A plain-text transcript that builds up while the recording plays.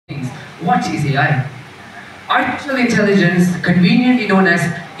What is AI? Artificial intelligence, conveniently known as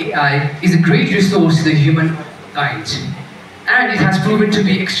AI, is a great resource to the human kind. And it has proven to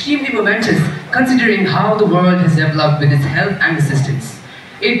be extremely momentous considering how the world has developed with its help and assistance.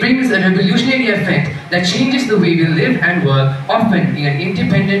 It brings a revolutionary effect that changes the way we live and work, often in an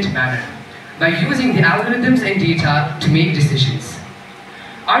independent manner, by using the algorithms and data to make decisions.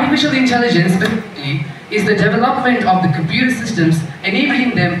 Artificial intelligence, specifically, is the development of the computer systems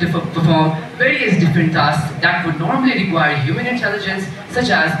enabling them to perform various different tasks that would normally require human intelligence, such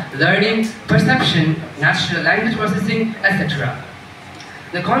as learning, perception, natural language processing, etc.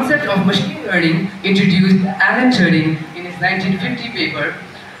 The concept of machine learning, introduced Alan Turing in his 1950 paper,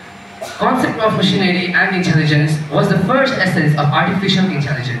 Concept of Machinery and Intelligence, was the first essence of artificial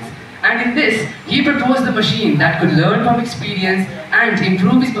intelligence. And in this, he proposed a machine that could learn from experience and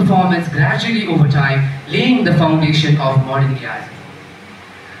improve its performance gradually over time, laying the foundation of modern AI.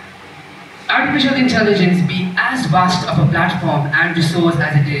 Artificial intelligence, being as vast of a platform and resource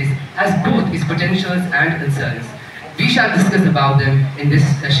as it is, has both its potentials and concerns. We shall discuss about them in this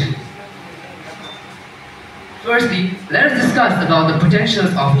session. Firstly, let us discuss about the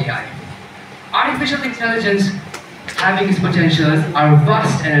potentials of AI. Artificial intelligence, having its potentials, are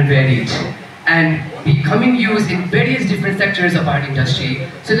vast and varied, and becoming used in various different sectors of our industry.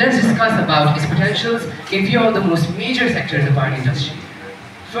 So let's discuss about its potentials in few of the most major sectors of our industry.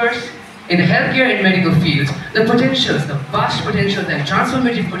 First, in the healthcare and medical fields, the potentials, the vast potentials and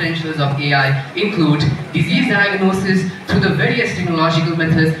transformative potentials of AI include disease diagnosis through the various technological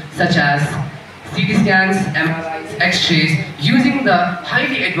methods such as CT scans, MRIs, X-rays, using the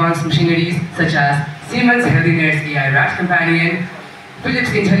highly advanced machineries such as Siemens Healthineers AI Rat Companion, Philips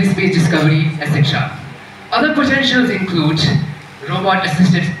IntelliSpace Discovery, etc. Other potentials include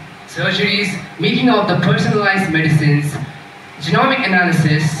robot-assisted surgeries, making of the personalized medicines, genomic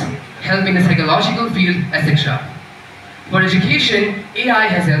analysis, help in the psychological field, etc. For education, AI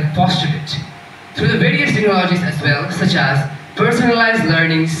has helped foster it through the various technologies as well, such as personalized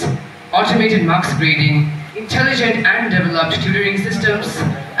learnings, automated marks grading, intelligent and developed tutoring systems,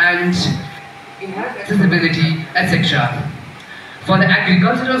 and enhanced accessibility, etc. For the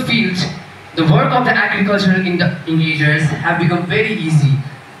agricultural field, the work of the agricultural engagers have become very easy,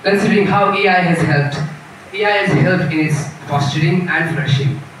 considering how AI has helped. AI has helped in its fostering and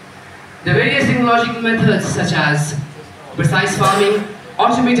flourishing. The various technological methods such as precise farming,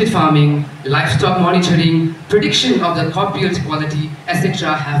 automated farming, livestock monitoring, prediction of the crop yield quality,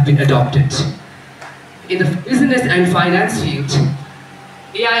 etc. have been adopted. In the business and finance field,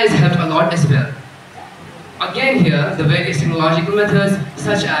 AI has helped a lot as well. Again here, the various technological methods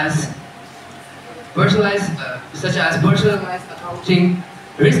such as personalized accounting,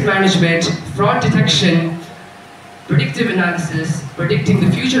 risk management, fraud detection, predictive analysis, predicting the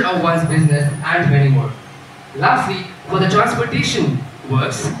future of one's business, and many more. Lastly, for the transportation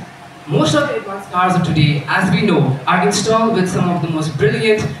works, most of the advanced cars of today, as we know, are installed with some of the most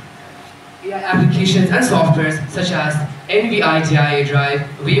brilliant AI applications and softwares such as NVI TIA Drive,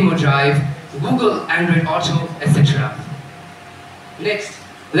 Waymo Drive, Google Android Auto, etc. Next,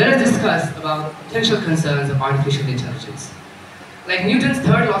 let us discuss about potential concerns of artificial intelligence. Like Newton's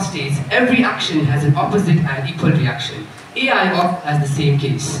third law states, every action has an opposite and equal reaction. AI also has the same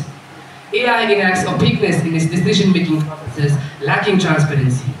case. AI enacts opaqueness in its decision-making processes, lacking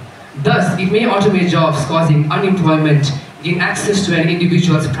transparency. Thus, it may automate jobs causing unemployment, gain access to an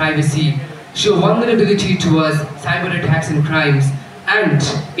individual's privacy, show vulnerability towards cyber attacks and crimes, and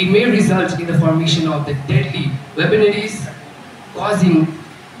it may result in the formation of the deadly weaponaries,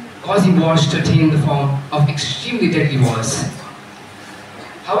 causing wars to attain the form of extremely deadly wars.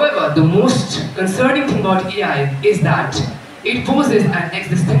 However, the most concerning thing about AI is that it poses an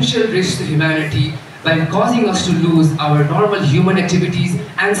existential risk to humanity by causing us to lose our normal human activities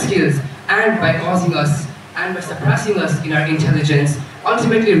and skills, and by suppressing us in our intelligence,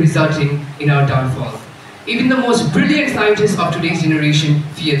 ultimately resulting in our downfall. Even the most brilliant scientists of today's generation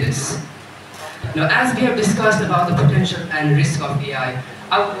fear this. Now, as we have discussed about the potential and risk of AI,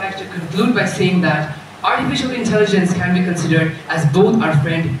 I would like to conclude by saying that artificial intelligence can be considered as both our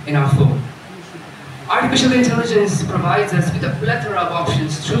friend and our foe. Artificial intelligence provides us with a plethora of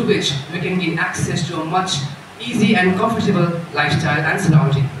options through which we can gain access to a much easy and comfortable lifestyle and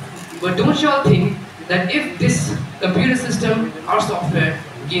surrounding. But don't you all think that if this computer system or software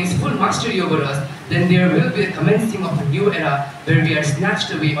gains full mastery over us, then there will be a commencing of a new era where we are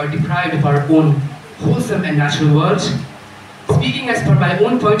snatched away or deprived of our own wholesome and natural world? Speaking as per my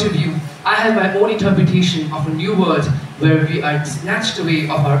own point of view, I have my own interpretation of a new world where we are snatched away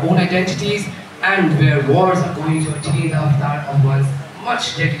of our own identities and where wars are going to attain the avatar of one's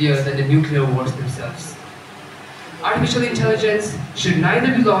much deadlier than the nuclear wars themselves. Artificial intelligence should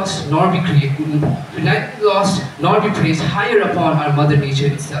neither be lost nor be placed higher upon our mother nature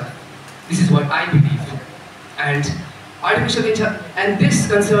itself. This is what I believe. And this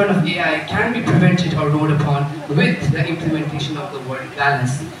concern of AI can be prevented or rode upon with the implementation of the word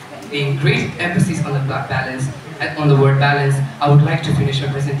balance. Laying great emphasis on the balance and on the word balance, I would like to finish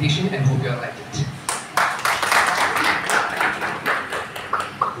my presentation and hope you all liked it.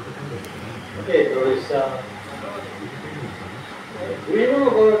 Okay, Prabesh, do you know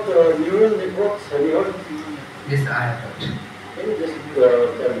about neural networks? Have you heard? Yes, I have heard. Can you just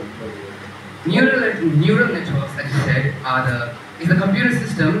tell me? Neural networks, as you said, is a computer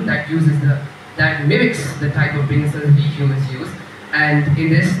system that mimics the type of brain cells we humans use. And in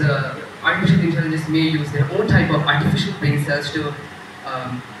this, the artificial intelligence may use their own type of artificial brain cells to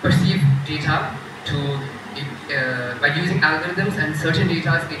perceive data by using algorithms and certain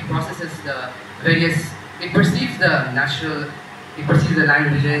data. It processes it perceives the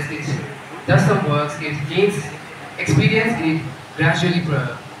languages, it does some works, it gains experience, and it gradually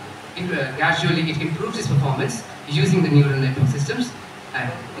it improves its performance using the neural network systems.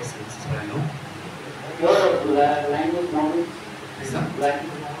 And this is what I know. What language models? Yes, sir?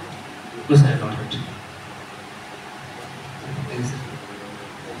 Language? No, sir, I have not heard.